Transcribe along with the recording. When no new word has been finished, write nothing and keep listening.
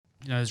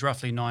There's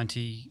roughly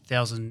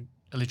 90,000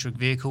 electric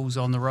vehicles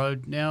on the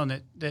road now,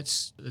 and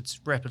it's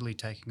rapidly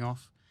taking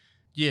off.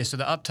 Yeah, so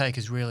the uptake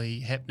is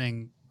really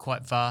happening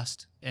quite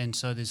fast, and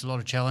so there's a lot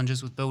of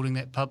challenges with building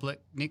that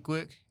public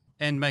network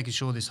and making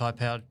sure there's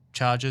high-powered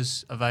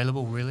chargers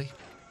available, really.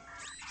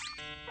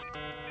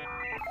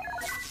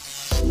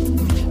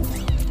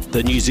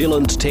 The New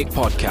Zealand Tech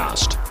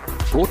Podcast,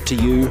 brought to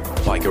you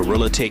by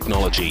Gorilla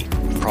Technology,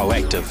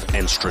 proactive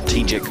and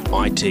strategic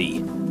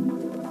IT.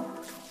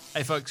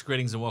 Hey folks,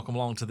 greetings and welcome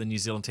along to the New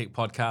Zealand Tech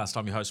Podcast.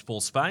 I'm your host,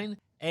 Paul Spain.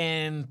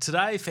 And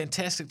today,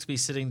 fantastic to be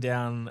sitting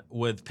down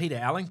with Peter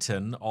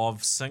Allington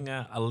of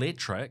Singer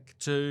Electric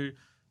to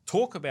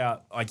talk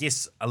about, I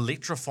guess,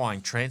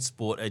 electrifying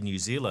transport in New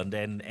Zealand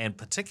and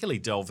particularly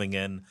delving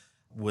in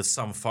with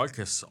some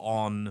focus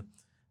on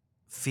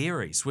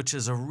ferries, which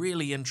is a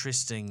really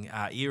interesting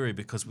area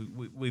because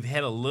we've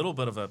had a little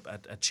bit of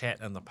a chat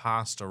in the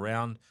past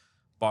around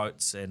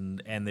boats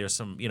and there's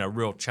some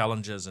real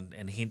challenges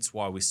and hence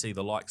why we see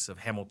the likes of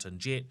Hamilton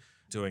Jet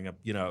doing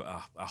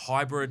a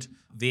hybrid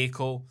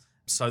vehicle.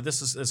 So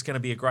this is going to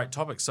be a great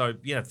topic. So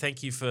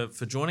thank you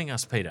for joining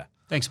us, Peter.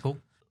 Thanks, Paul.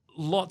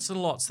 Lots and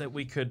lots that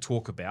we could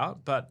talk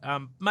about, but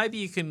maybe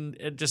you can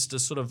just a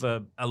sort of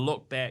a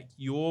look back.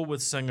 You're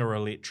with Singer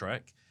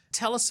Electric.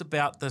 Tell us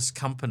about this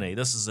company.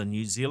 This is a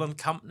New Zealand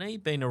company,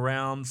 been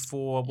around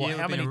for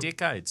how many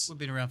decades? We've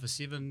been around for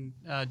 7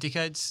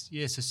 decades.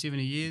 Yeah, so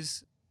 70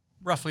 years.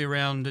 Roughly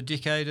around a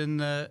decade in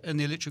the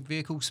electric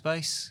vehicle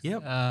space.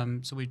 Yep.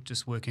 So we're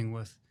just working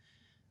with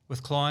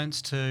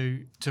clients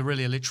to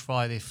really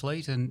electrify their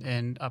fleet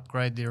and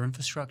upgrade their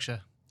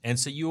infrastructure. And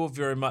so you're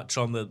very much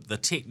on the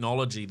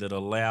technology that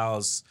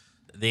allows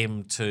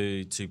them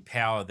to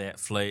power that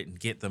fleet and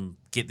get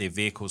their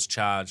vehicles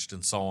charged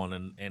and so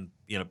on,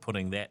 and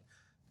putting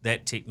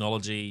that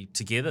technology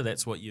together.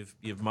 That's what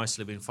you've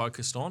mostly been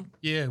focused on.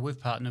 Yeah, we've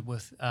partnered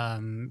with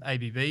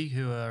ABB,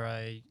 who are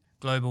a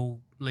global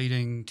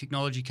leading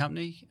technology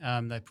company.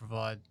 They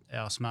provide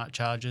our smart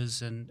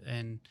chargers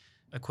and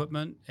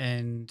equipment,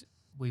 and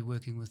we're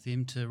working with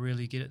them to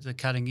really get at the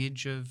cutting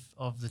edge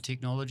of the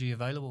technology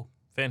available.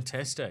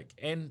 Fantastic.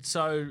 And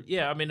so,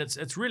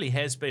 it's really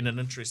has been an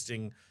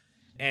interesting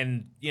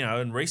and,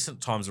 in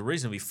recent times, a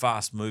reasonably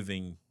fast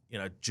moving,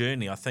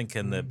 journey. I think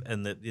in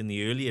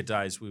the earlier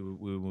days we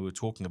were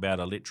talking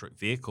about electric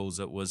vehicles,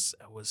 it was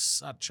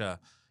such a,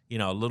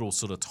 a little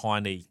sort of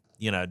tiny,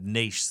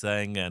 niche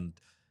thing, and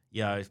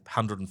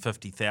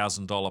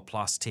 $150,000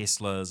 plus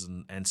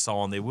Teslas and so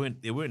on. There weren't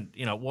it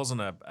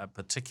wasn't a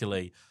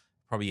particularly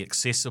probably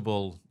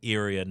accessible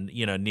area,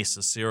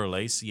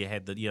 necessarily. So you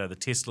had the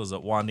Teslas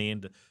at one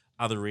end,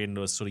 other end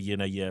was sort of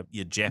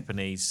your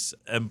Japanese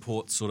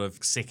import sort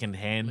of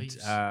second-hand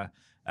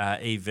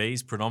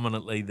EVs,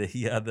 predominantly the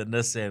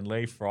Nissan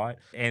Leaf, right,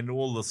 and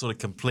all the sort of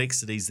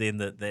complexities then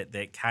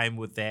that came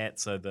with that.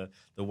 So the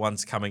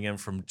ones coming in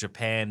from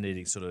Japan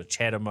needing sort of a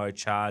Chatamo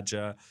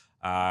charger.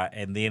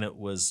 And then it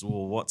was,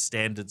 well, what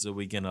standards are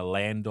we going to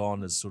land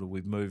on as sort of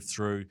we've moved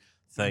through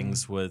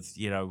things with,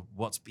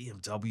 what's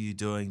BMW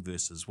doing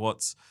versus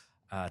what's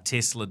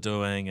Tesla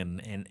doing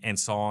and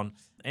so on.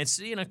 And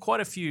so, quite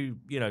a few,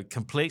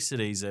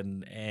 complexities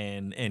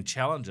and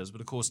challenges.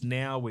 But of course,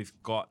 now we've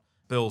got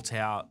built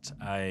out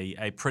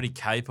a pretty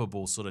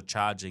capable sort of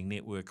charging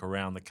network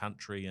around the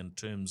country in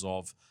terms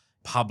of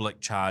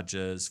public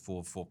chargers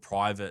for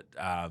private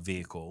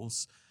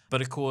vehicles.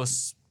 But of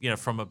course,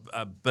 from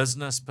a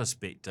business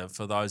perspective,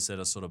 for those that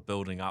are sort of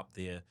building up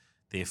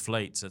their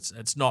fleets,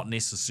 it's not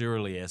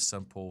necessarily as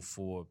simple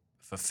for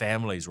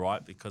families,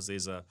 right? Because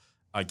there's a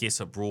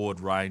broad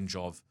range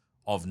of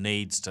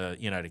needs to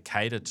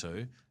cater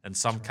to. In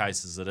some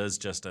cases, it is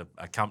just a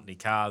company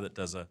car that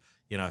does a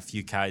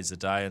few Ks a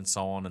day and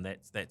so on, and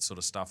that sort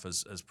of stuff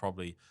is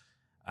probably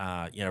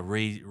at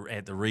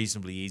the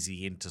reasonably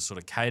easy end to sort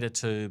of cater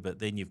to. But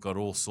then you've got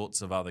all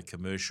sorts of other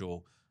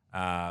commercial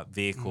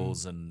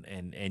vehicles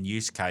and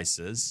use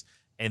cases,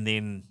 and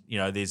then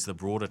there's the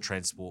broader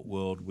transport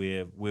world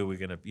where we're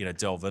going to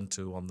delve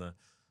into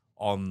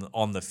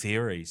on the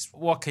ferries.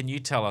 What can you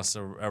tell us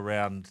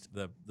around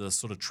the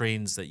sort of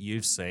trends that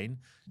you've seen?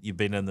 You've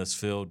been in this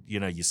field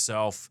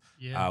yourself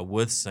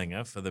with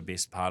Singer for the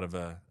best part of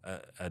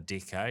a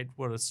decade.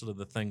 What are sort of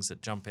the things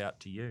that jump out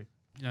to you?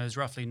 There's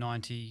roughly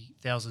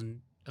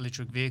 90,000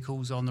 electric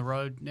vehicles on the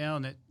road now,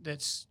 and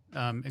that's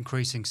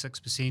increasing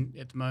 6%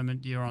 at the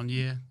moment year on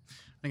year.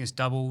 I think it's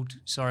doubled,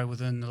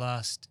 within the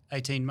last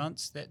 18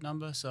 months, that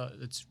number, so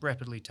it's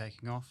rapidly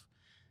taking off.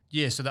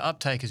 Yeah, so the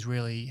uptake is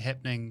really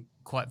happening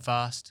quite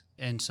fast,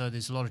 and so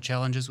there's a lot of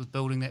challenges with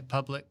building that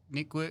public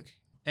network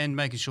and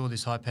making sure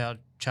there's high-powered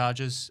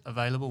chargers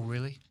available,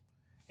 really.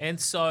 And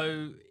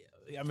so,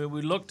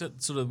 we looked at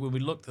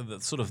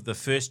the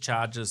first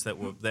chargers that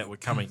were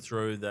coming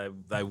through,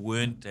 they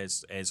weren't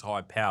as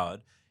high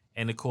powered,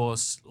 and of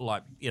course,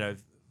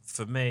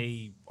 for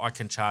me, I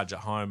can charge at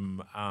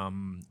home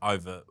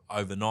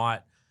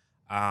overnight.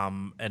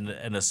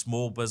 In a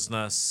small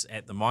business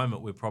at the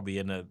moment, we're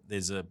probably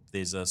there's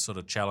a sort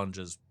of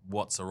challenges.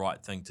 What's the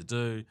right thing to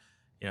do?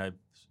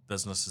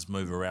 businesses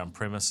move around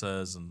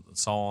premises and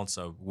so on.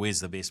 So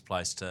where's the best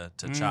place to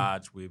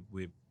charge? We're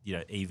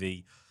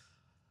EV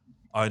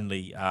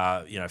only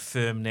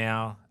firm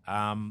now.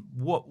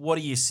 What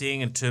are you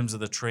seeing in terms of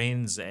the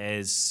trends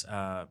as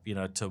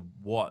to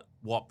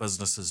what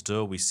businesses do?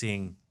 Are we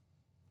seeing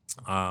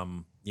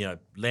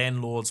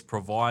landlords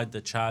provide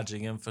the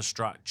charging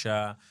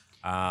infrastructure?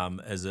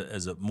 Is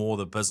it more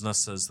the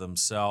businesses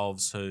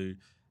themselves who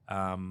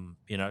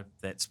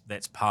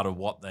that's part of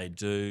what they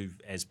do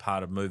as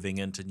part of moving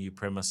into new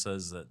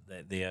premises that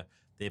they're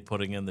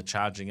putting in the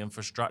charging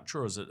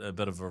infrastructure, or is it a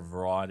bit of a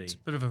variety? It's a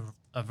bit of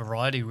a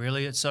variety,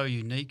 really. It's so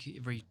unique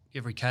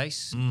every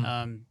case.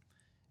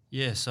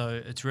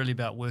 So it's really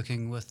about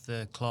working with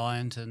the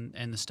client and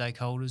the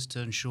stakeholders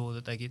to ensure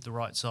that they get the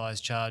right size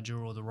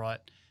charger or the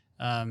right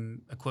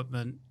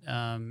equipment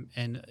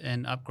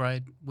and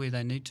upgrade where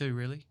they need to,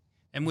 really,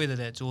 and whether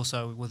that's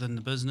also within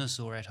the business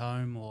or at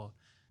home or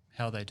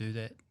how they do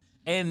that.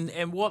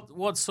 And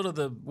what's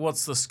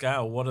the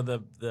scale? What are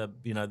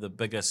the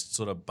biggest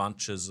sort of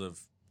bunches of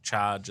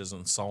chargers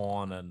and so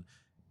on? And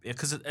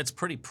because it's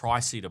pretty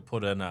pricey to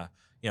put in a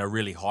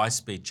really high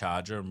speed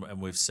charger,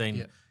 and we've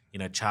seen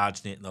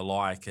ChargeNet and the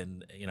like,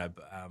 and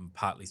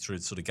partly through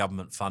sort of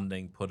government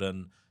funding, put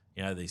in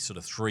these sort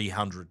of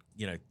 300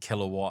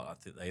 kilowatt. I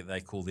think they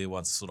call their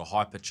ones sort of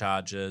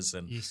hyperchargers,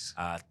 and Yes.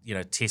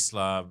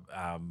 Tesla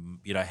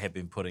have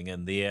been putting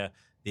in their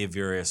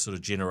various sort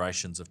of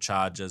generations of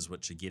chargers,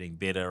 which are getting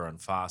better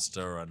and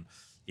faster, and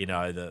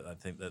I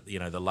think that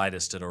the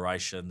latest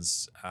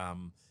iterations,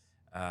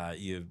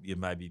 you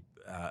may be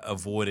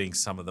avoiding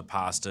some of the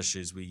past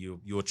issues where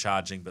you're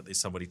charging, but there's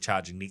somebody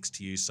charging next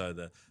to you, so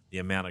the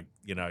amount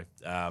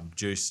of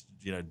juice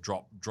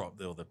drop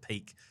or the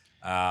peak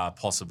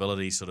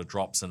possibility sort of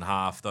drops in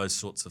half. Those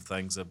sorts of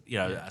things are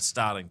are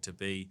starting to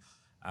be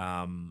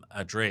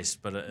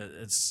addressed, but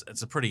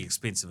it's a pretty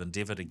expensive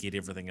endeavour to get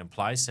everything in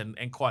place,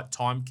 and quite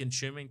time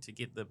consuming to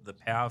get the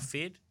power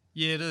fed.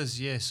 Yeah, it is.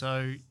 Yeah,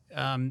 so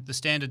the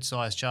standard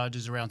size charge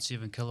is around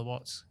 7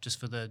 kilowatts, just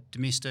for the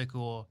domestic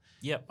or.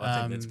 Yep, I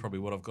think that's probably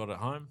what I've got at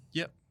home.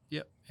 Yep.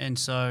 And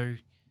so,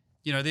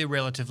 they're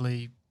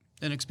relatively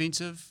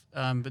inexpensive,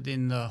 but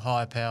then the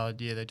higher powered,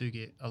 they do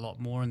get a lot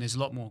more, and there's a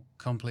lot more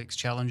complex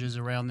challenges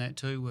around that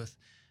too, with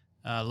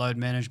load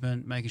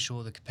management, making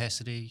sure the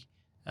capacity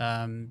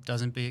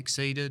doesn't be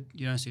exceeded,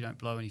 so you don't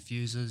blow any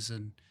fuses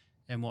and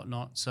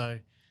whatnot. So,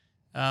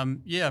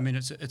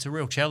 it's a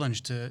real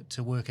challenge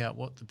to work out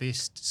what the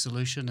best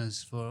solution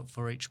is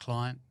for each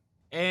client.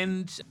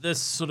 And this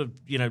sort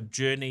of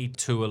journey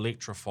to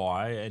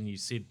electrify, and you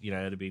said it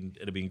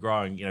had been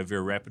growing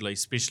very rapidly.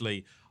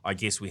 Especially, I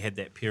guess we had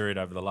that period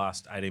over the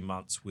last 18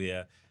 months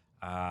where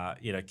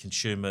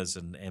consumers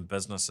and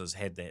businesses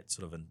had that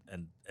sort of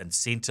an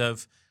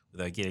incentive.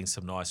 They're getting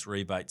some nice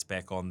rebates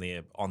back on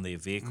their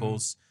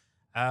vehicles.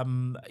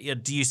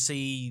 Do you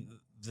see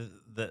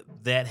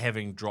that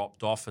having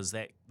dropped off?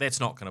 That's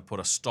not going to put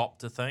a stop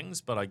to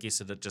things, but I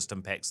guess it just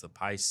impacts the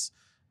pace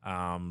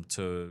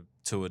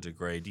to a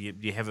degree. Do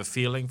you have a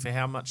feeling for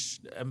how much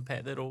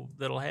impact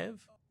that'll have?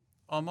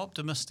 I'm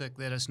optimistic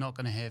that it's not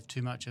going to have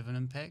too much of an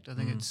impact. I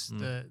think it's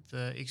the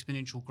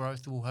exponential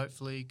growth will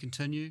hopefully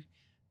continue.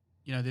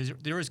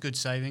 There is good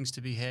savings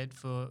to be had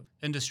for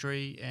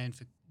industry and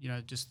for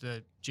just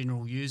the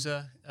general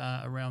user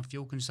around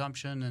fuel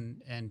consumption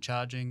and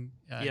charging.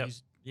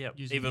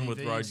 Using Even with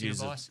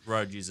EVs,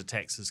 road user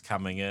taxes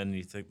coming in,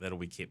 you think that'll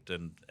be kept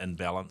in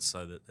balance,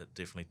 so that it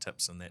definitely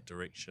tips in that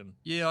direction.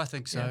 Yeah, I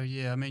think so.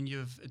 Yeah, I mean,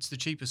 it's the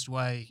cheapest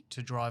way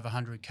to drive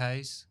 100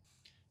 k's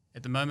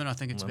at the moment. I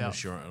think it's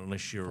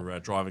unless you're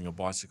driving a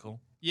bicycle.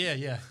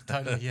 Yeah,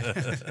 totally. Yeah.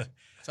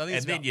 So I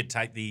think then you'd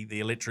take the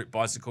electric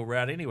bicycle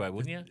route anyway,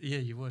 wouldn't you? Yeah,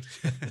 you would.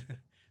 So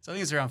I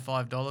think it's around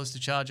 $5 to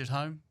charge at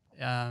home.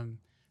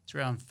 It's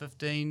around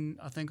 $15,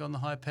 I think, on the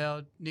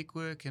high-powered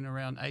network, and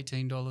around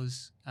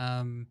 $18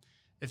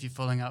 if you're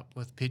filling up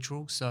with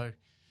petrol. So,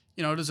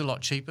 it is a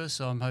lot cheaper.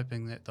 So I'm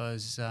hoping that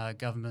those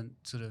government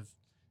sort of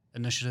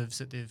initiatives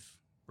that they've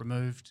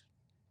removed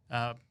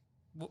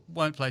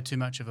won't play too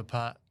much of a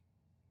part.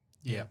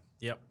 Yeah.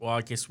 Yep. Well,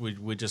 I guess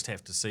we just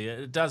have to see it.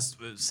 It does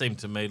seem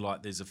to me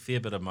like there's a fair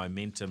bit of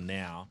momentum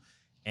now,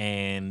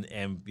 and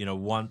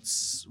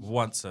once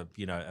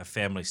a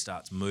family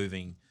starts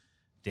moving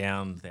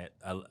down that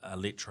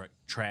electric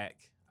track,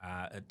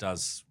 it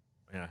does,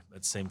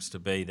 it seems to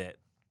be that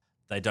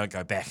they don't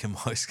go back in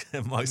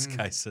most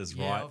cases,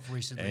 right? Yeah, I've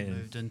recently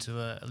moved into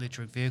an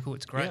electric vehicle.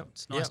 It's great.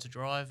 It's nice to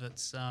drive.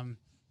 It's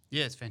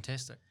it's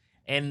fantastic.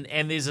 And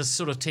there's a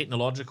sort of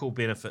technological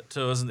benefit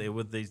too, isn't there?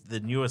 With the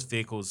newest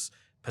vehicles,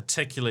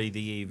 particularly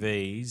the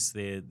EVs,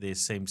 there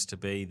seems to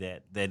be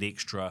that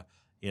extra,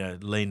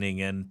 leaning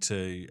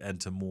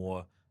into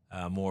more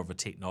of a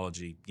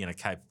technology,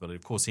 capability.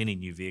 Of course, any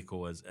new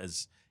vehicle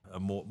is a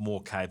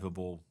more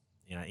capable,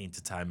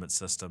 entertainment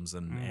systems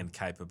and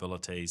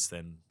capabilities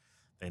than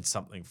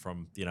something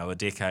from a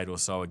decade or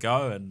so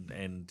ago,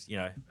 and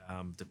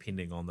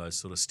depending on those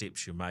sort of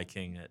steps you're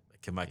making, it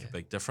can make a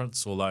big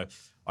difference. Although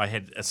I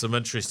had some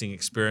interesting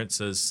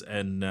experiences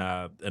in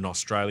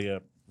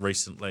Australia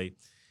recently,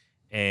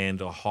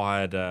 and I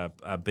hired a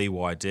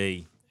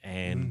BYD.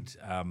 And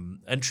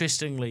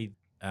interestingly,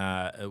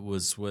 it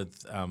was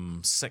with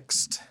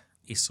Sixt,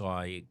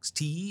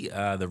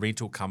 SIXT, the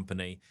rental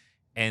company,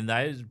 and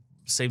they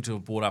seem to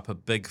have brought up a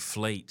big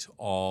fleet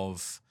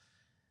of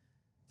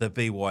the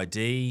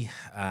BYD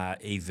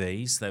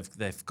EVs.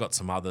 They've got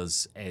some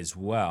others as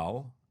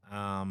well,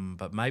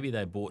 but maybe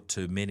they bought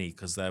too many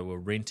because they were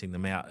renting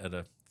them out at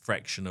a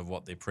fraction of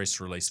what their press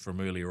release from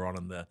earlier on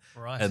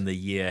in the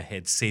year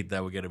had said they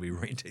were going to be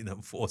renting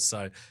them for.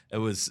 So it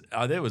was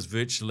that was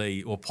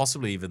virtually, or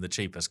possibly even the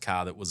cheapest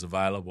car that was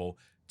available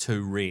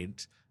to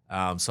rent.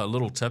 So a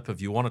little tip: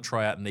 if you want to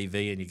try out an EV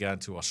and you're going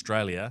to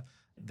Australia,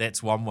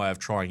 that's one way of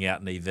trying out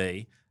an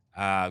EV.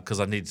 Because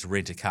I needed to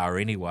rent a car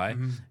anyway,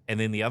 and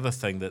then the other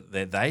thing that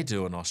they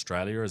do in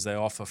Australia is they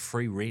offer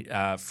free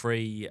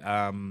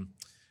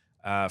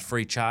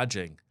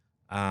charging.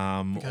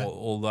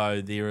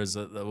 Although there was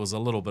a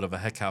little bit of a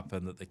hiccup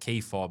in that the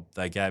key fob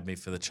they gave me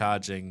for the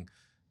charging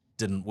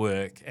didn't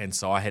work, and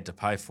so I had to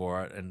pay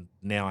for it. And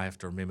now I have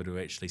to remember to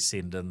actually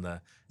send in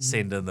the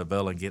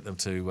bill and get them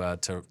to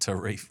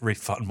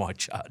refund my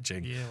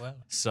charging. Yeah, wow.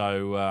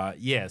 So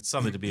it's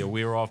something to be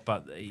aware of.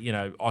 But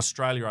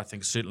Australia, I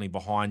think, certainly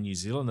behind New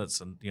Zealand. It's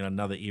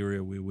another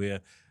area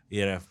where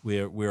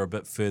we're a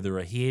bit further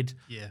ahead.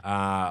 Yeah.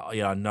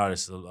 I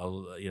noticed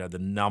the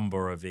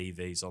number of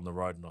EVs on the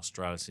road in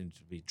Australia seems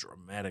to be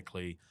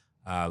dramatically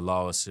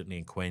lower, certainly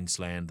in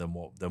Queensland,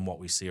 than what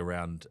we see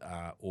around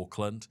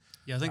Auckland.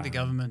 Yeah, I think the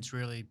government's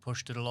really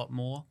pushed it a lot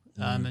more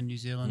in New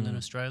Zealand and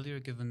Australia,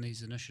 given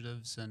these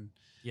initiatives and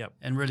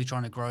really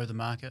trying to grow the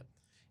market.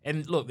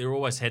 And look, there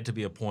always had to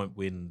be a point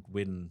when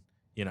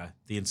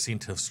the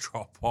incentives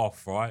drop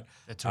off, right?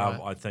 That's right.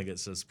 I think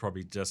it's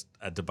probably just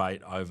a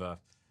debate over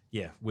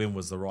when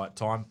was the right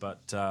time,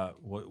 but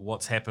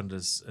what's happened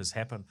has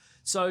happened.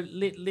 So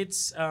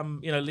let's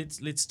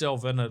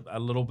delve in a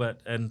little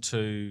bit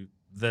into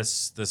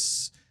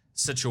this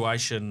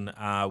situation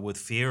with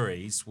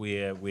Ferries,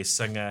 where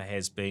Singer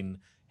has been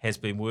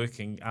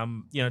working.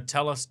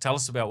 Tell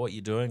us about what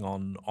you're doing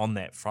on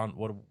that front.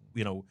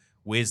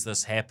 Where's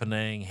this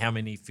happening? How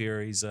many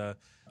ferries are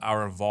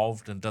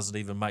involved, and does it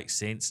even make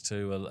sense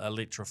to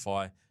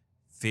electrify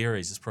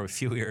ferries? There's probably a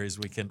few areas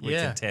we can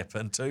tap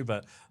into,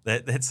 but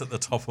that's at the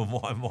top of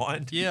my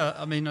mind. Yeah,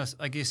 I mean,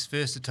 I guess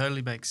first it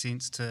totally makes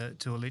sense to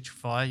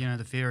electrify.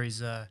 The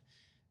ferries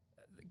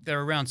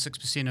they're around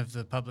 6% of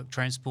the public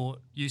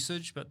transport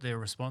usage, but they're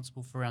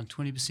responsible for around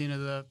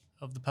 20%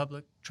 of the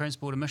public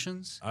transport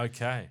emissions.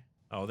 Okay.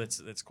 Oh,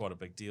 that's quite a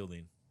big deal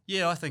then.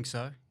 Yeah, I think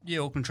so. Yeah,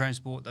 Auckland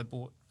Transport, they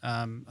bought,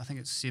 I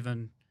think it's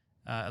 7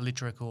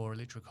 electric or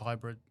electric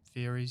hybrid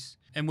ferries.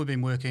 And we've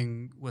been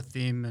working with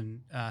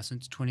them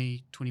since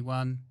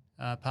 2021,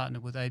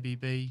 partnered with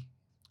ABB,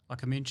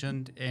 like I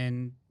mentioned.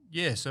 And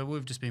so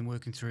we've just been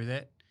working through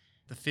that.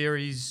 The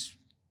ferries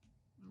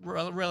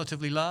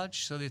relatively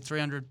large, so they're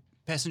 300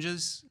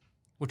 passengers,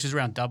 which is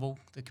around double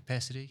the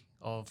capacity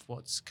of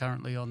what's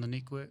currently on the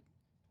network.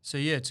 So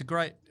it's a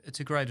great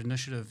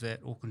initiative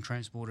that Auckland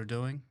Transport are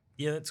doing.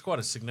 Yeah, that's quite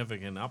a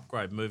significant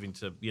upgrade. Moving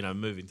to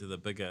the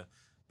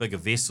bigger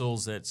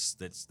vessels.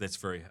 That's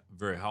very,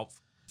 very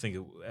helpful. I think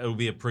it'll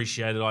be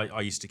appreciated.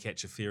 I used to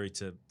catch a ferry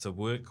to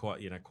work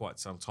quite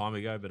some time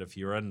ago. But if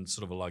you're in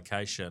sort of a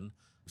location,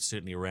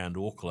 certainly around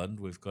Auckland,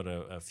 we've got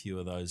a few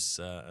of those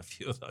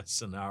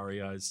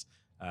scenarios,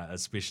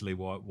 especially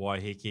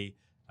Waiheke.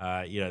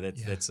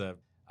 That's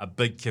a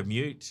big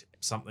commute,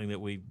 something that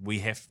we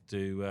have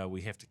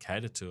to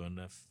cater to, and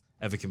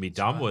if it can be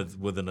done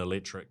with an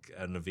electric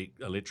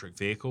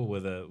vehicle,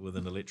 with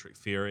an electric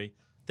ferry,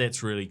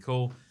 that's really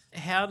cool.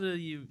 How do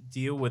you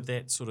deal with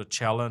that sort of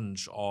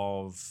challenge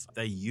of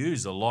they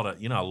use a lot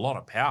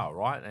of power,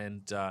 right?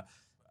 And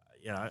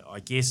I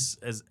guess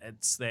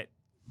it's that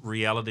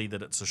reality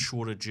that it's a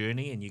shorter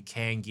journey and you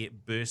can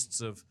get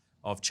bursts of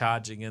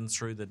charging in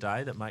through the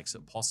day that makes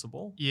it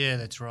possible. Yeah,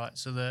 that's right.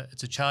 So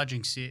it's a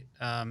charging set.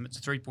 It's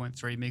a 3.3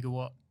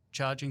 megawatt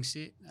charging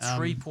set.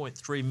 3.3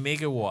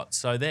 megawatts.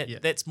 So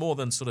that's more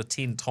than sort of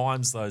 10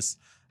 times those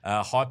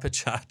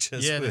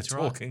hyperchargers we were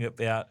talking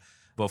about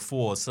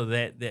before. So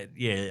that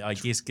I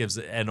guess gives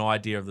an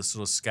idea of the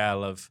sort of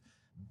scale of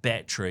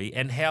battery.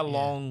 And how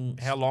long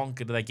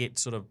do they get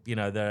sort of,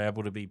 they're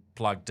able to be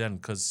plugged in,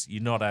 because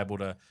you're not able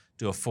to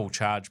do a full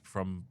charge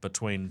from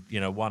between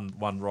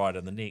one ride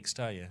and the next,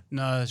 are you?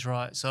 No, that's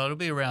right. So it'll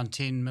be around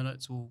 10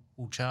 minutes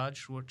we'll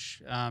charge,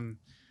 which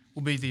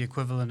will be the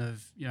equivalent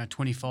of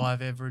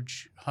 25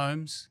 average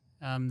homes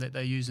that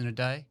they use in a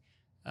day.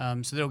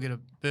 So they'll get a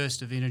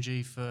burst of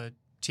energy for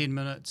 10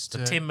 minutes.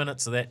 So 10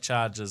 minutes of that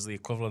charge is the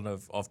equivalent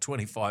of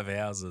 25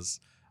 houses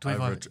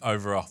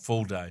over a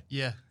full day.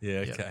 Yeah.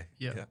 Yeah. Okay.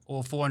 Yeah.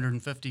 Or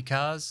 450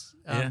 cars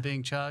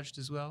being charged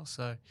as well.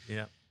 So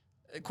yeah.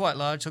 Quite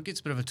large, so it gets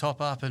a bit of a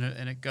top up and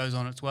it goes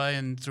on its way,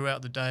 and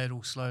throughout the day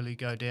it'll slowly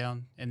go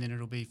down and then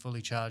it'll be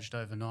fully charged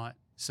overnight.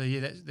 So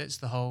that's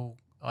the whole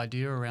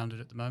idea around it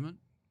at the moment.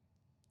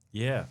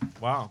 Yeah,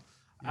 wow.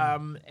 Yeah.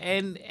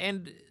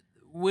 And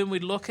when we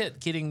look at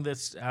getting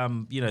this,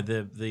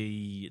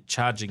 the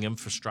charging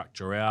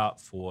infrastructure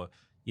out for,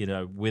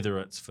 whether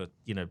it's for,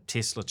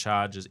 Tesla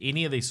chargers,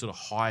 any of these sort of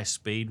high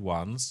speed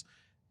ones,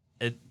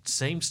 it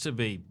seems to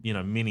be,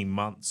 many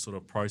months sort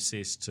of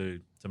process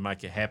to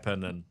make it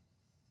happen. And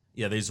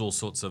there's all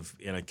sorts of,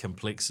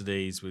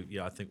 complexities.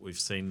 I think we've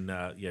seen,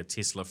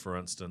 Tesla, for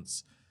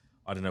instance,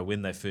 I don't know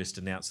when they first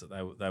announced that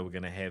they were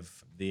going to have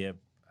their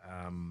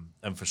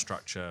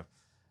infrastructure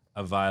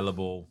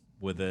available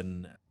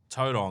within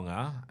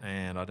Tauranga,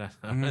 and I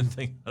don't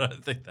think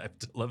they've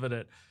delivered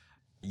it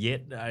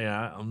yet.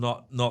 I'm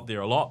not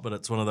there a lot, but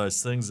it's one of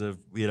those things of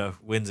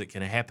when's it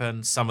going to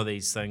happen. Some of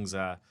these things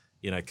are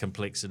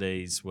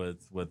complexities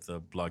with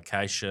the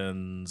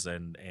locations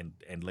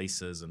and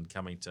leases and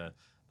coming to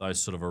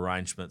those sort of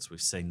arrangements.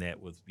 We've seen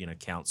that with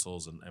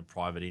councils and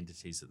private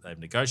entities that they've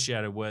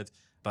negotiated with.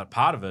 But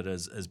part of it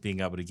is being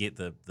able to get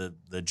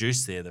the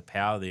juice there, the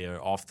power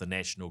there off the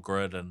national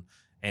grid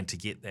and to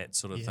get that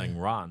sort of thing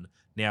run.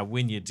 Now,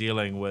 when you're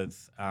dealing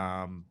with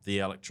the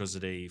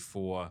electricity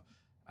for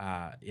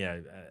a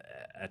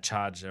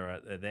charger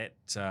at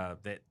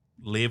that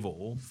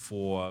level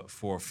for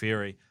a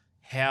ferry,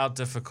 how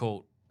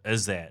difficult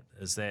is that?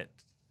 Is that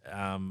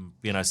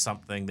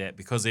something that,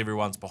 because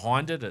everyone's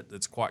behind it,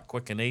 it's quite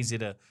quick and easy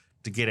to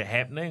get it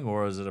happening,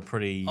 or is it a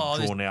pretty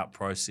drawn out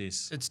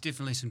process? It's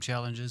definitely some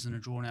challenges and a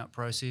drawn out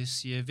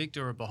process. Yeah,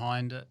 Victor are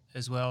behind it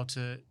as well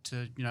to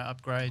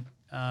upgrade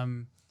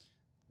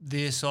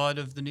their side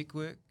of the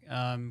network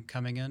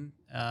coming in,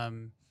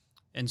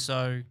 and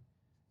so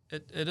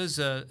it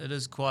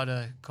is quite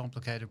a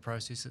complicated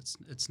process.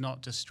 It's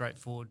not just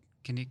straightforward,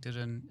 connected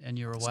and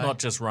you're away. It's not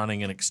just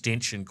running an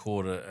extension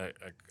cord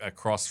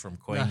across from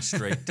Queen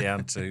Street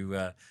down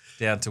to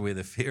where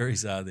the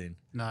ferries are. Then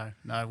no,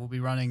 we'll be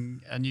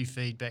running a new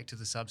feed back to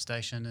the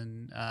substation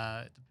and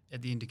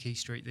at the end of Key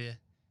Street there.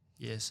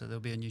 Yeah, so there'll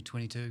be a new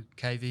 22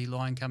 kV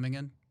line coming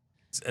in.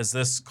 Is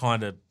this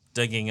kind of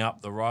digging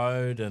up the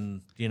road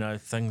and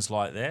things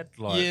like that?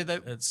 Like, yeah,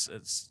 it's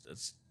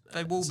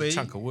they will it's be a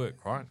chunk of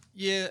work, right?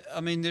 Yeah, I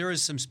mean there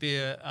is some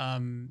spare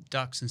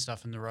ducts and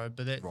stuff in the road,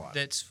 but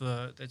that's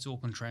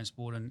Auckland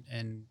Transport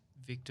and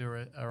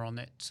Victor are on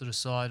that sort of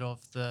side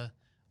of the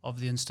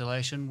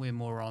installation. We're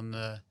more on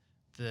the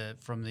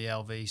from the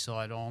LV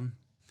side on.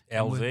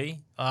 LV?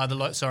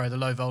 The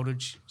low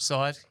voltage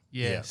side.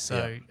 Yeah.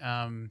 So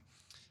so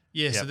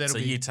that'll be. So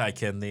you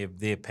take in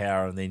their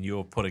power and then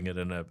you're putting it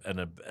in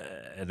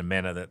a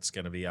manner that's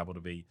going to be able to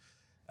be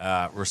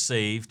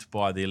received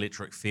by the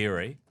electric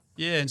ferry.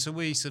 Yeah, and so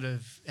we sort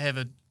of have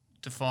a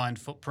defined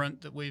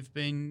footprint that we've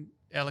been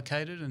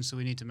allocated, and so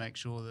we need to make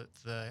sure that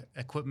the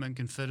equipment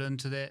can fit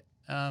into that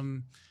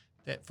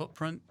that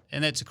footprint,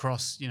 and that's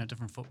across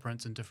different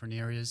footprints in different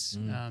areas.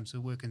 So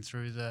we're working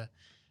through the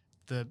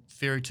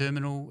ferry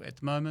terminal at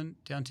the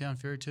moment, downtown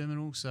ferry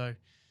terminal. So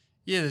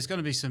yeah, there's going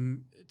to be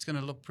some. It's going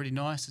to look pretty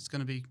nice. It's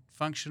going to be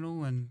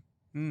functional, and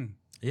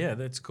yeah,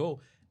 that's cool.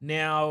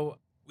 Now.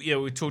 Yeah,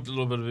 we talked a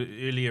little bit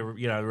earlier,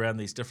 around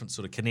these different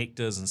sort of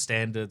connectors and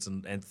standards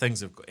and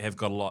things have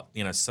got a lot,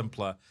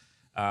 simpler.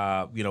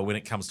 When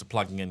it comes to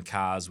plugging in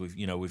cars,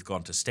 we've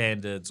gone to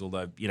standards.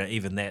 Although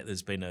even that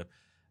there's been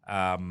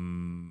a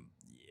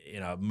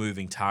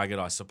moving target,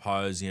 I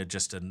suppose.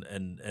 Just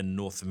in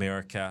North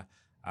America,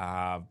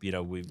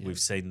 we've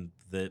seen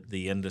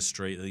the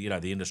industry,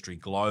 the industry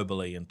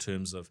globally in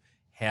terms of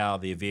how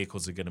their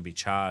vehicles are going to be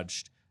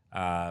charged,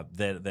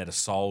 that are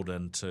sold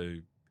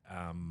into.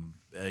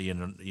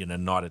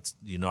 United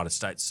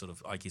States, sort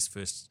of, I guess,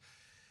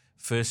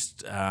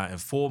 first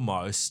and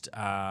foremost,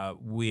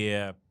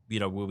 where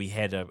we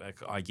had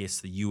I guess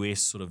the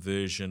US sort of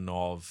version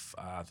of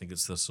I think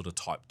it's the sort of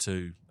Type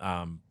 2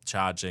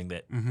 charging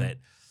that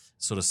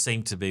sort of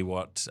seemed to be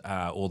what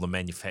all the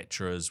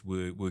manufacturers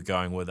were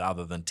going with,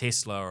 other than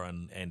Tesla,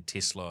 and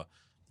Tesla,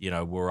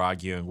 were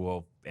arguing,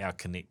 well, our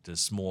connector's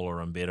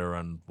smaller and better,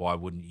 and why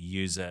wouldn't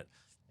you use it?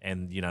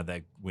 And,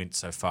 they went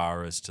so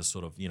far as to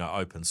sort of,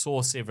 open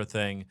source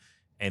everything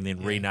and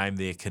then rename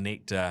their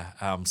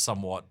connector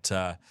somewhat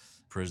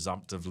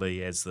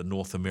presumptively as the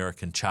North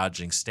American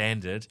Charging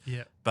Standard.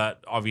 Yeah.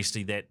 But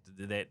obviously that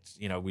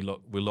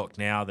we look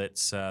now,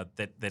 that's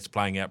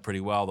playing out pretty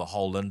well. The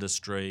whole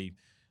industry,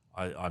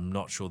 I'm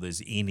not sure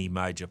there's any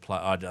major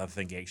player. I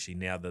think actually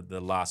now that the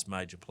last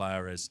major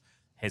player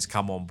has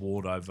come on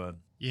board over.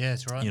 Yeah,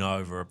 that's right.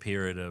 Over a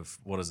period of,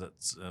 what is it?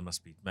 It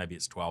must be, maybe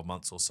it's 12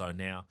 months or so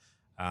now.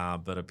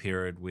 But a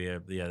period where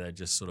they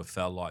just sort of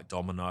fell like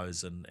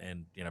dominoes, and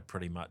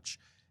pretty much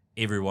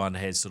everyone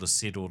has sort of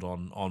settled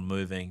on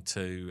moving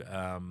to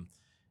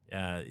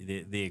their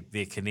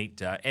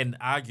connector, and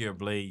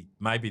arguably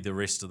maybe the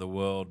rest of the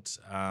world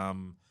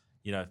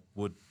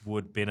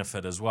would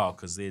benefit as well,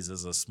 because theirs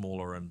is a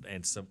smaller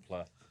and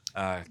simpler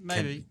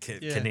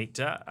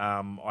connector.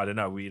 I don't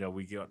know. We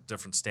got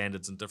different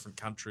standards in different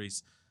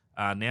countries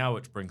now,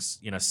 which brings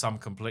some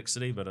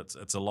complexity, but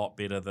it's a lot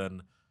better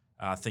than.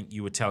 I think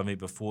you were telling me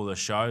before the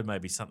show,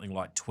 maybe something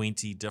like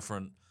 20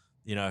 different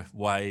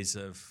ways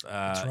of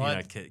That's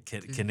right.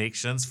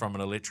 connections from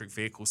an electric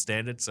vehicle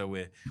standard. So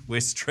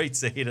we're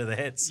streets ahead of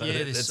that. So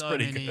Yeah, there's that's so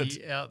pretty many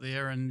good. out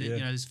there, and Yeah.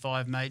 there's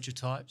 5 major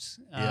types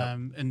Yeah.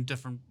 in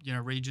different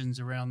regions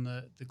around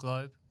the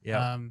globe.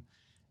 Yeah.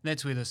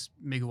 That's where this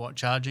megawatt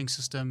charging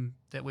system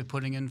that we're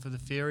putting in for the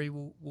ferry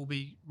will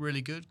be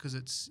really good, because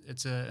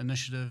it's an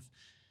initiative,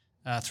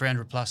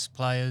 300 plus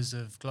players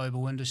of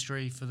global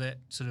industry for that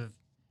sort of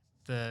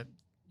the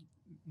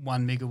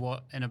 1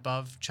 megawatt and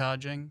above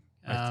charging.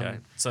 Okay,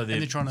 so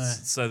they're trying to.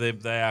 So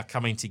they are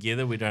coming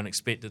together. We don't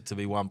expect it to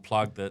be one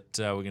plug that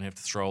we're going to have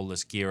to throw all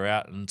this gear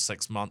out in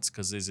 6 months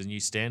because there's a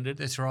new standard.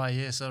 That's right.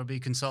 Yeah, so it'll be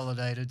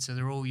consolidated. So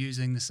they're all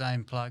using the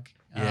same plug.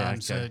 Yeah, okay.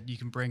 So you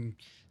can bring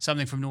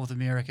something from North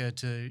America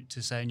to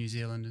say New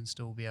Zealand and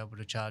still be able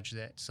to charge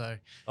that. So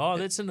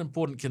that's an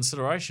important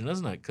consideration,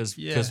 isn't it? Because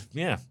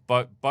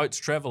boats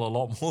travel a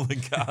lot more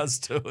than cars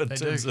do in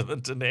terms of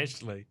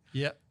internationally.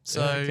 Yep.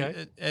 So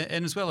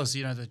and as well as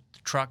the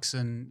trucks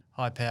and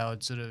high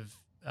powered sort of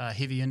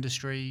heavy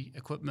industry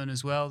equipment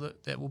as well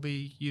that will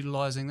be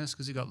utilising this,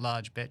 because you've got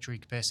large battery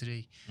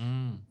capacity.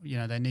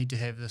 They need to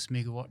have this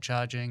megawatt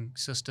charging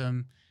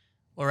system,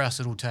 or else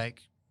it'll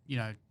take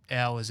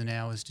hours and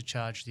hours to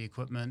charge the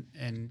equipment,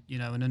 and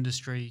an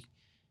industry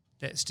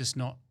that's just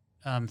not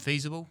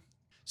feasible.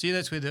 So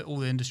that's where all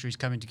the industry's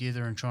coming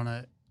together and trying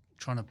to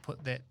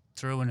put that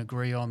through and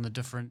agree on the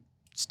different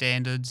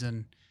standards.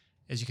 And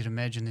as you can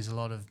imagine, there's a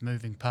lot of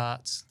moving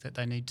parts that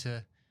they need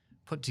to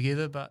put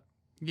together. But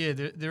yeah,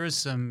 there is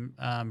some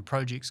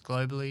projects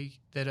globally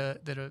that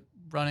are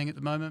running at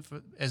the moment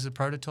as a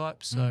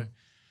prototype. So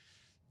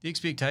the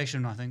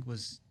expectation, I think,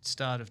 was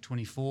start of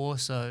 24.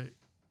 So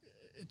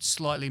it's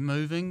slightly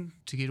moving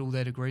to get all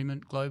that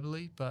agreement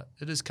globally, but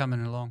it is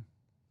coming along.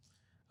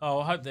 Oh,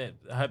 I hope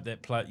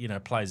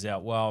that plays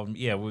out well.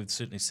 Yeah, we've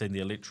certainly seen the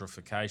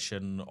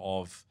electrification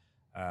of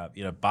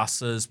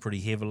buses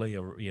pretty heavily,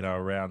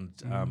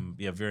 around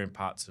varying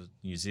parts of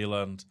New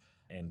Zealand,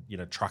 and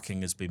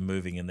trucking has been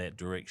moving in that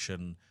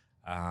direction,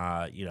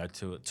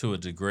 to a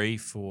degree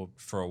for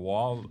a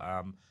while.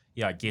 I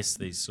guess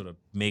these sort of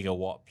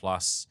megawatt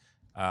plus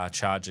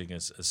charging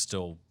is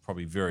still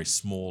probably very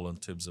small in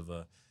terms of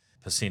a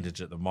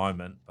percentage at the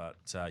moment, but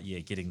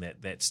getting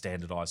that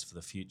standardized for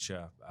the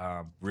future,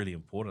 really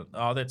important.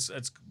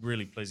 It's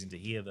really pleasing to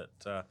hear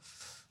that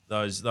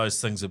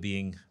those things are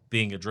being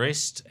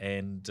addressed.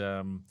 And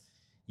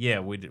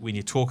when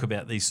you talk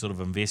about these sort of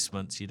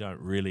investments, you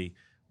don't really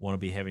want to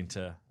be having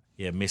to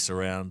mess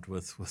around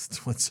with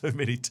so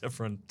many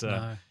different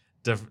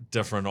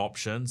different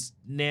options.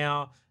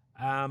 Now,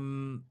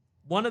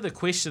 one of the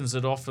questions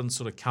that often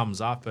sort of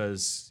comes up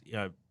is,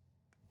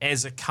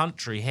 as a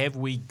country, have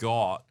we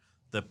got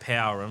the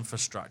power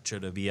infrastructure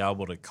to be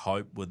able to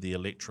cope with the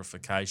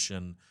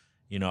electrification,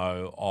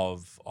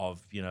 of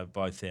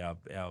both our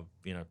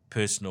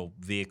personal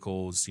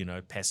vehicles,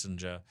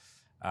 passenger,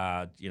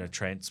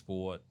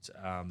 transport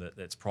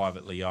that's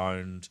privately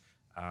owned,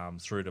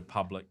 through to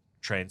public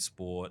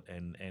transport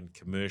and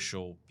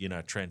commercial,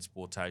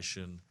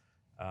 transportation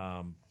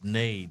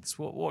needs.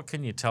 What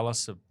can you tell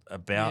us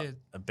about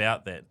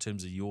that in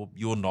terms of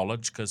your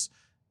knowledge? Because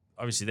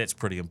obviously that's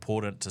pretty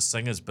important to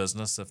Singer's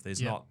business. If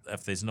there's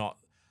not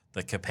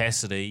the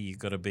capacity, you've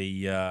got to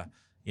be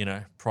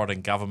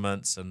prodding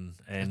governments and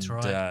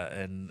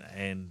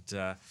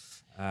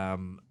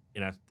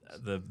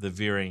the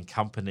varying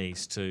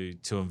companies to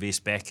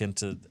invest back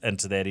into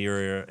that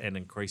area and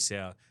increase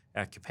our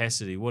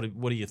capacity. What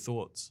are your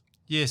thoughts?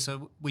 Yeah,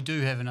 so we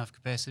do have enough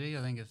capacity.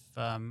 I think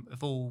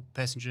if all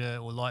passenger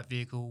or light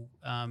vehicle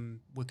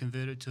were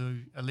converted to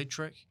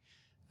electric,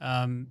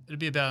 it'd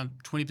be about a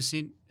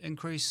 20%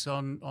 increase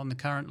on the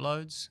current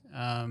loads,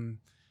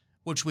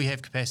 which we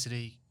have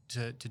capacity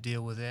to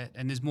deal with that.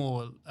 And there's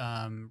more,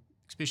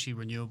 especially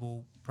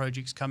renewable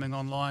projects coming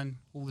online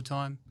all the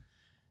time.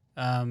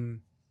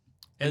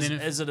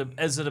 Is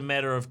it a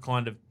matter of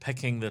kind of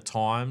picking the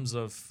times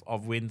of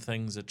when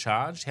things are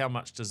charged? How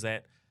much does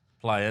that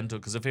play into it?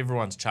 Because if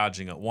everyone's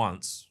charging at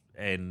once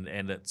and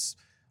it's,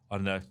 I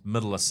don't know,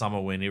 middle of summer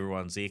when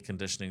everyone's air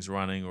conditioning's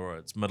running, or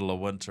it's middle of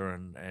winter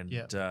and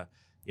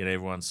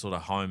everyone's sort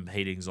of home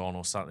heating's on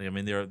or something. I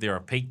mean, there are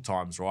peak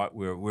times, right,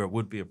 where it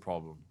would be a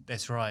problem.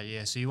 That's right,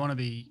 yeah. So you want to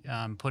be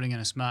putting in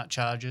a smart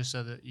charger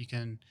so that you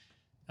can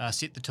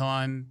set the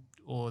time,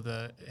 or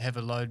have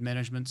a load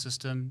management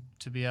system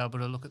to be able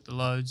to look at the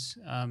loads.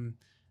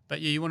 But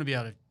yeah, you want to be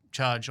able to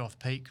charge off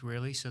peak,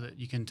 really, so that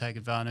you can take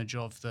advantage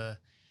of the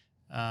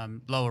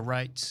lower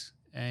rates,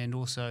 and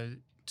also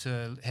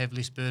to have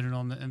less burden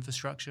on the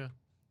infrastructure.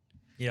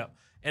 Yeah.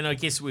 And I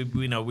guess we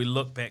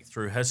look back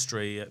through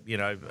history,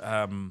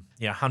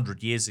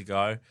 100 years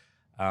ago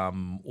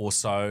or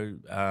so,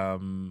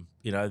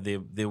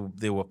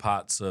 there were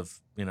parts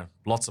of,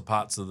 lots of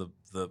parts of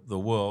the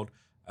world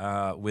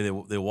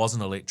where there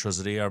wasn't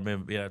electricity. I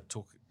remember,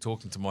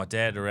 talking to my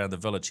dad around the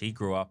village he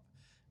grew up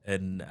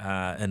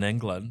in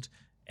England,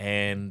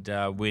 and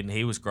when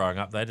he was growing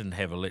up, they didn't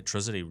have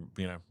electricity,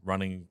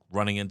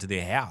 running into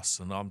their house.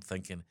 And I'm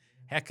thinking,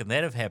 how can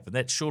that have happened?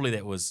 That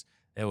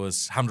it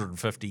was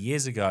 150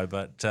 years ago,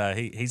 but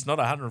he's not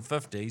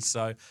 150.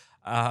 So,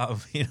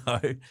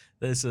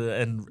 there's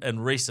in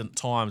recent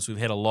times we've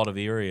had a lot of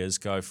areas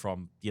go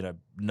from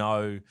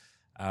no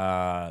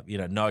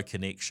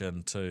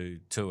connection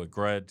to a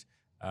grid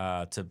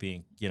to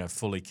being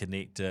fully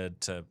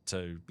connected to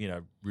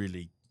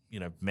really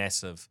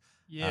massive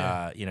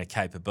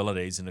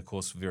capabilities. And of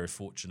course, we're very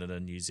fortunate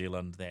in New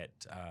Zealand that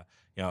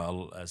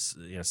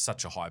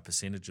such a high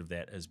percentage of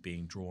that is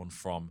being drawn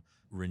from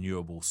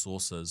renewable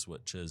sources,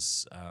 which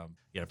is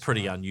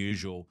pretty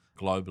unusual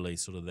globally.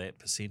 Sort of that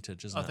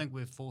percentage, isn't it? I think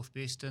we're fourth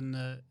best in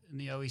the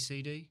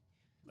OECD,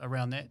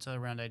 around that, so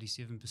around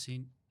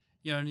 87%.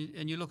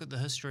 And you look at the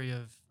history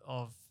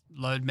of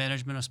load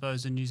management, I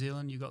suppose, in New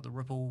Zealand. You've got the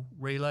Ripple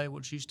relay,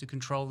 which used to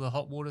control the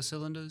hot water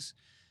cylinders.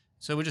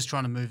 So we're just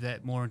trying to move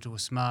that more into a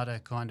smarter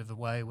kind of a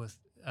way with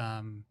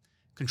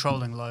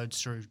controlling loads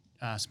through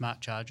smart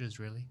chargers,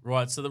 really.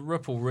 Right. So the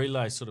Ripple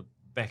relay, sort of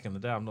back in the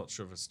day, I'm not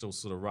sure if it still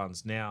sort of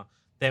runs now.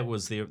 That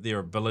was their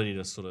ability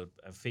to sort of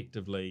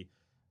effectively,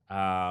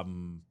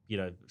 send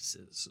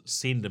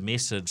a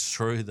message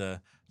through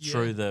the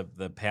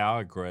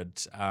power grid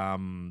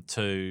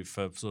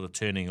for sort of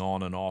turning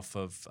on and off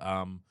of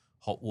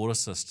hot water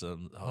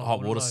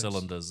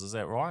cylinders. Is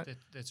that right?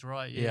 That's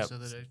right. Yeah. Yep. So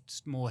that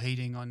it's more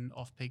heating on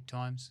off-peak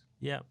times.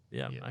 Yeah.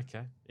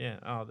 Okay. Yeah.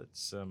 Oh,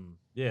 that's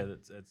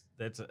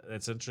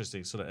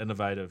interesting. Sort of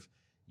innovative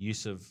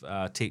use of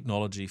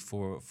technology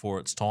for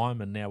its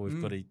time, and now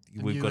we've got to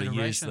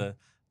use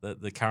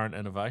the current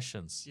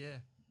innovations. Yeah.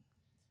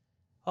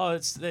 Oh,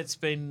 that's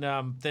been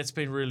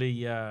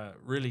really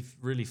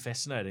really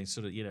fascinating.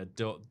 Sort of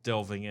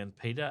delving in,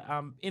 Peter.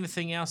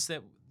 Anything else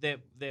that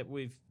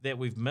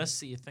we've missed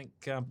that you think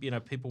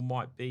people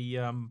might be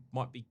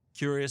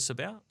curious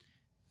about?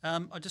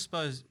 I just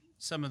suppose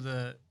some of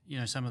the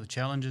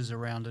challenges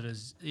around it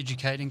is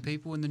educating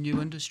people in the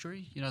new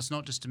industry. It's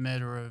not just a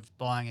matter of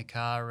buying a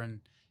car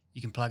and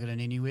you can plug it in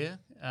anywhere.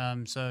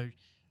 So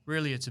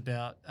really, it's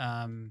about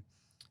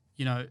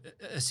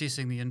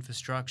assessing the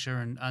infrastructure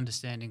and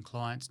understanding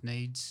clients'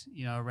 needs.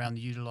 Around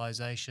the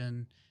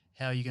utilisation,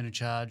 how you're going to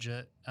charge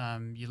it,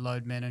 your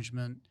load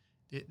management.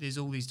 There's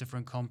all these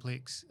different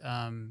complex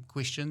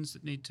questions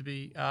that need to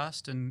be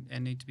asked and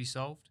need to be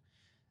solved.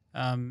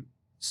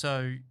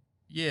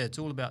 It's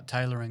all about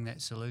tailoring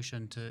that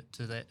solution to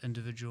that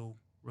individual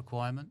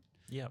requirement.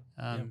 Yeah.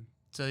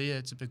 So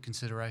it's a big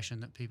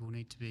consideration that people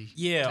need to be.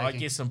 Yeah, taking. I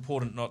guess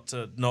important not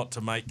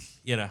to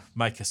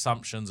make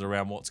assumptions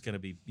around what's going to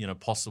be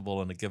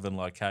possible in a given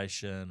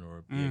location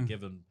or a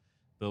given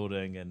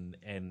building,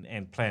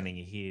 and planning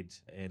ahead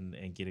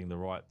and getting the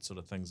right sort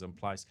of things in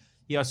place.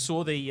 Yeah, I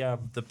saw the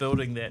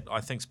building that I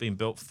think's been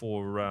built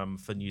for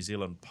New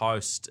Zealand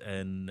Post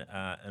in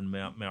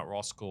Mount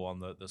Roskill on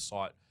the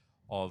site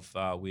of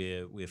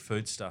where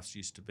Foodstuffs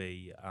used to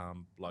be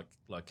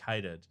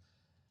located.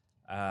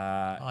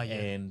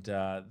 And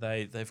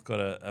they've got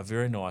a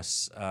very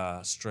nice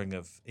string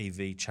of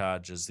EV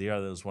chargers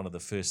there. That was one of the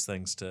first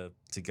things to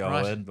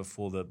go in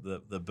before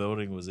the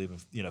building was even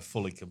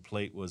fully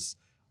complete. Was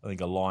I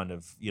think a line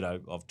of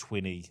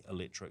 20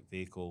 electric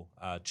vehicle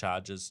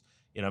chargers.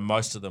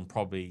 Most of them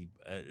probably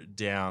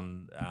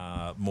down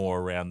more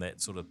around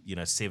that sort of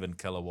 7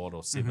 kilowatt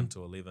or 7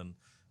 to 11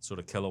 sort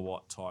of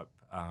kilowatt type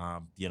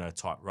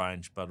type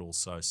range, but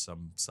also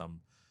some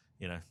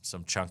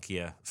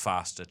chunkier,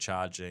 faster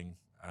charging.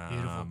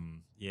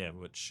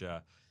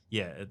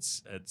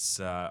 It's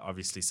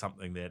obviously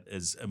something that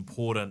is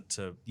important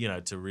to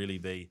really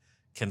be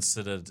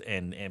considered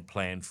and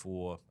planned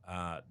for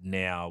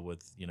now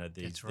with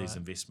these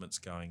investments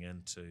going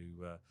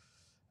into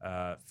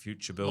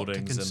future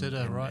buildings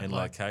and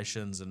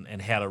locations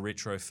and how to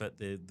retrofit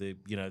the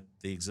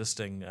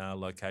existing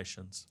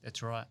locations.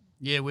 That's right.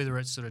 Yeah, whether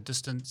it's sort of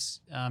distance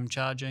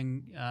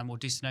charging or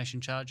destination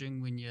charging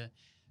when you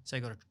say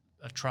got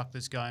a truck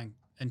that's going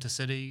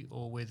intercity,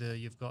 or whether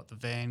you've got the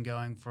van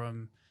going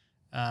from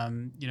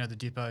the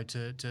depot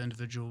to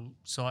individual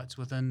sites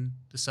within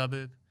the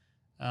suburb.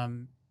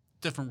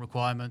 Different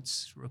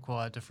requirements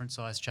require different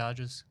size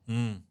charges.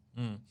 And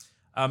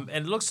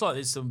it looks like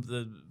there's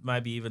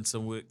maybe even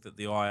some work that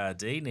the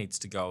IRD needs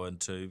to go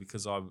into,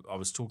 because I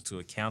was talking to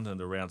an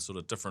accountant around sort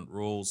of different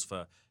rules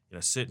for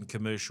certain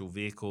commercial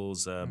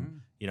vehicles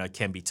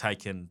can be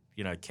taken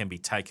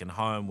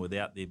home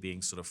without there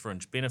being sort of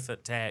fringe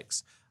benefit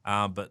tax.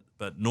 But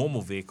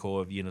normal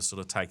vehicle, if you sort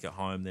of take it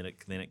home, then it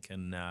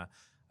can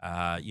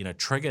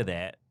trigger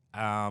that.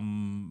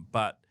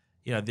 But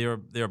there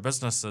are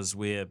businesses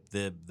where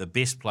the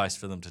best place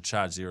for them to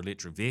charge their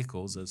electric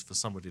vehicles is for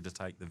somebody to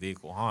take the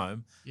vehicle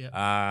home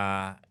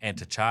and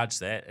to charge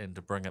that and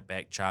to bring it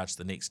back charged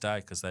the next day,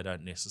 because they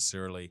don't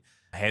necessarily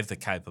have the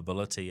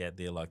capability at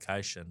their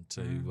location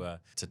to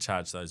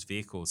charge those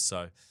vehicles.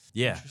 So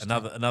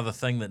another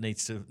thing that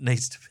needs to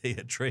be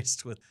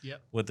addressed with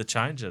the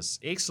changes.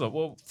 Excellent.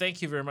 Well,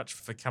 thank you very much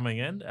for coming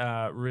in.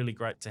 Really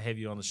great to have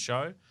you on the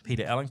show,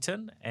 Peter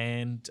Allington.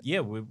 And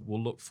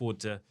we'll look forward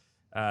to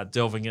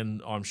delving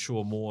in, I'm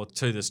sure, more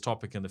to this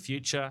topic in the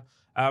future.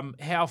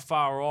 How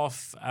far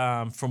off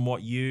from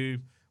what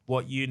you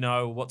what you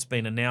know, what's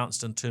been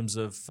announced in terms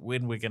of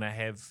when we're going to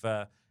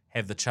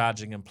have the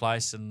charging in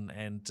place and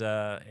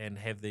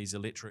have these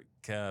electric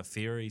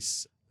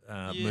ferries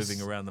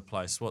moving around the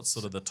place? What's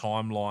sort of the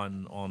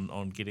timeline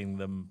on getting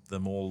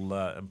them all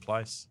in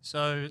place?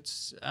 So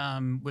it's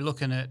we're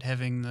looking at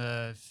having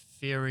the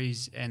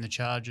ferries and the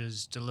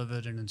chargers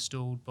delivered and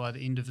installed by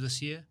the end of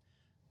this year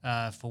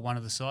for one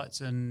of the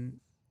sites in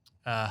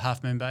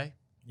Half Moon Bay.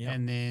 Yep.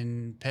 And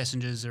then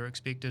passengers are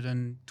expected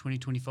in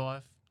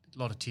 2025. A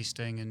lot of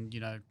testing and,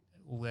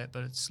 all that,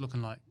 but it's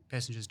looking like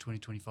passengers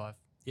 2025.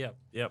 Yep.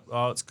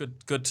 Oh, it's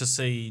good to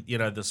see,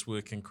 this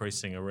work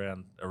increasing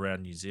around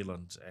New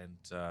Zealand,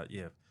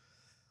 and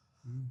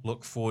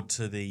look forward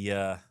to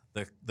the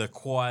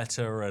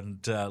quieter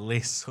and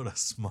less sort of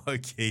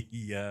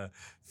smoky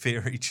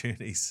ferry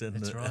journeys in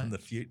the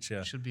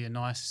future. Should be a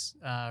nice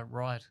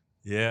ride.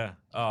 Yeah.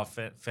 Oh,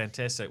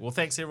 fantastic. Well,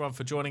 thanks everyone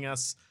for joining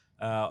us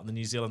on the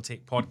New Zealand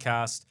Tech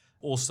Podcast.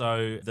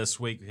 Also, this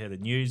week we had a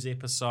news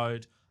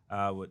episode,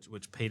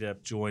 which Peter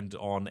joined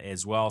on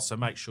as well. So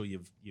make sure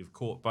you've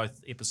caught both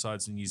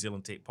episodes of the New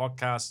Zealand Tech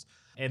Podcast.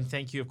 And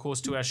thank you, of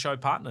course, to our show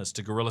partners,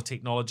 to Gorilla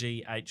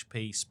Technology,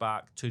 HP,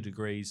 Spark, 2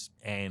 Degrees,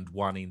 and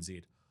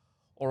 1NZ.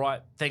 All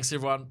right. Thanks,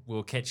 everyone.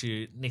 We'll catch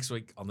you next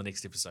week on the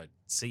next episode.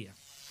 See ya.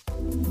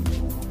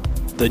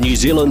 The New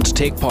Zealand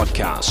Tech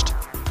Podcast,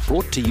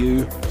 brought to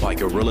you by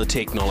Gorilla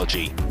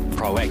Technology,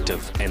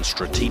 proactive and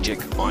strategic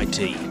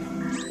IT.